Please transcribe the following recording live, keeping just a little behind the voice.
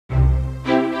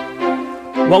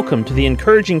Welcome to the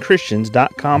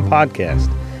EncouragingChristians.com podcast.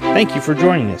 Thank you for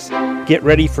joining us. Get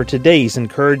ready for today's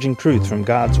encouraging truth from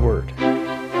God's Word.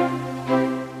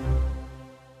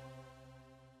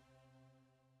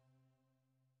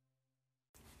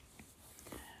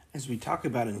 As we talk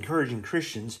about encouraging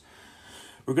Christians,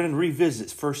 we're going to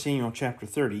revisit 1 Samuel chapter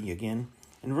 30 again,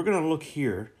 and we're going to look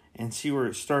here and see where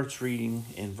it starts reading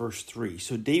in verse 3.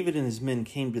 So David and his men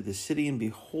came to the city, and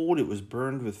behold, it was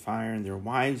burned with fire, and their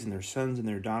wives and their sons and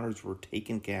their daughters were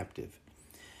taken captive.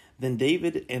 Then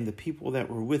David and the people that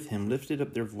were with him lifted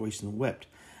up their voice and wept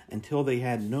until they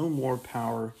had no more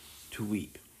power to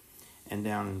weep. And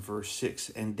down in verse 6,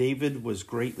 and David was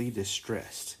greatly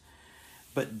distressed.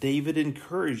 But David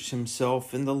encouraged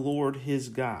himself in the Lord his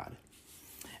God.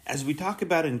 As we talk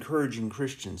about encouraging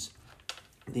Christians,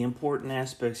 the important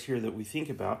aspects here that we think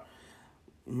about,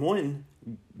 when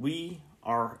we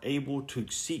are able to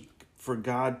seek for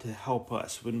God to help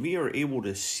us, when we are able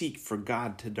to seek for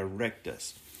God to direct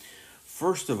us.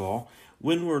 First of all,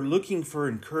 when we're looking for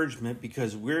encouragement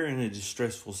because we're in a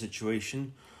distressful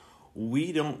situation,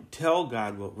 we don't tell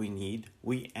God what we need,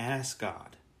 we ask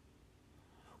God.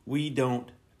 We don't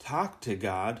talk to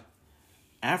God.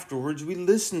 Afterwards, we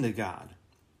listen to God.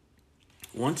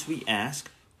 Once we ask,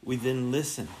 we then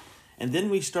listen. And then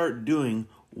we start doing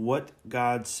what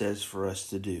God says for us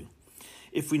to do.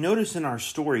 If we notice in our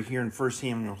story here in 1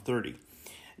 Samuel 30,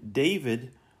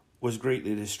 David was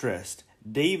greatly distressed.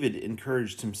 David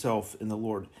encouraged himself in the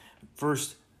Lord.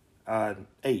 Verse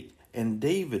 8, and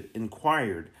David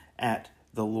inquired at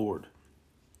the Lord.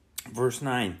 Verse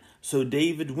 9, so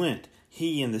David went,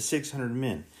 he and the 600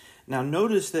 men. Now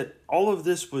notice that all of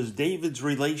this was David's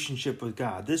relationship with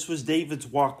God. This was David's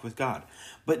walk with God.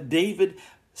 But David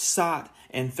sought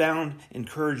and found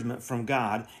encouragement from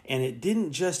God, and it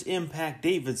didn't just impact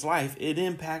David's life. It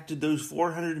impacted those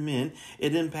 400 men.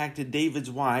 It impacted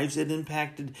David's wives. It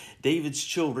impacted David's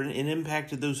children. It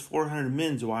impacted those 400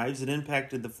 men's wives. It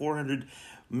impacted the 400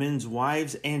 men's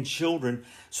wives and children.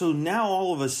 So now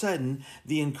all of a sudden,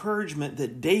 the encouragement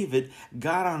that David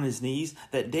got on his knees,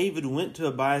 that David went to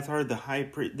Abiathar,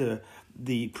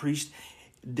 the priest,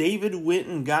 David went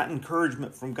and got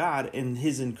encouragement from God, and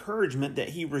his encouragement that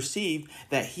he received,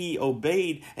 that he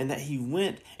obeyed, and that he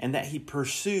went and that he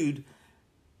pursued,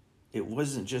 it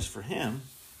wasn't just for him,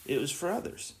 it was for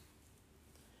others.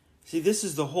 See, this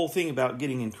is the whole thing about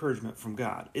getting encouragement from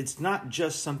God. It's not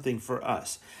just something for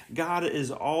us. God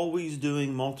is always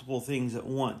doing multiple things at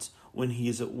once when he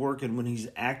is at work and when he's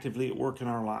actively at work in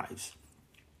our lives.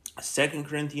 2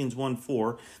 Corinthians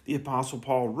 1:4, the Apostle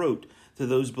Paul wrote to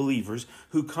those believers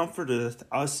who comforted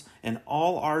us in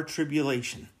all our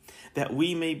tribulation, that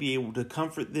we may be able to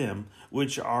comfort them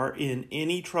which are in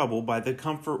any trouble by the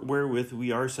comfort wherewith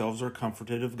we ourselves are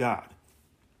comforted of God.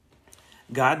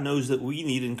 God knows that we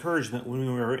need encouragement when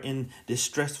we are in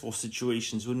distressful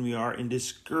situations, when we are in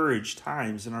discouraged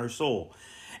times in our soul.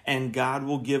 And God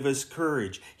will give us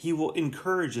courage. He will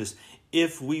encourage us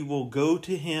if we will go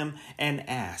to him and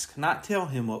ask, not tell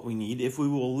him what we need, if we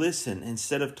will listen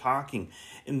instead of talking.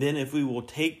 And then if we will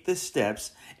take the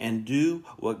steps and do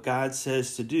what God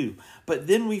says to do. But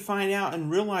then we find out and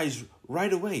realize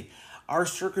right away, our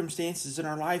circumstances in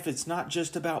our life, it's not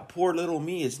just about poor little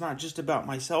me. It's not just about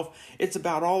myself. It's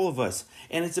about all of us,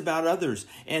 and it's about others.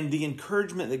 And the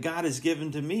encouragement that God has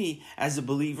given to me as a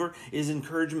believer is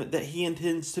encouragement that he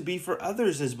intends to be for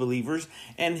others as believers,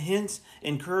 and hence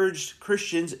encouraged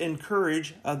Christians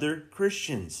encourage other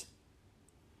Christians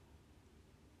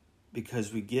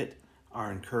because we get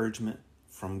our encouragement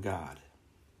from God.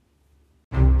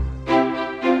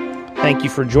 Thank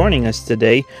you for joining us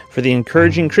today for the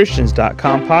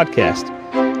EncouragingChristians.com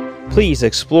podcast. Please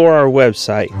explore our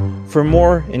website for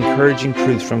more encouraging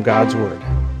truths from God's Word.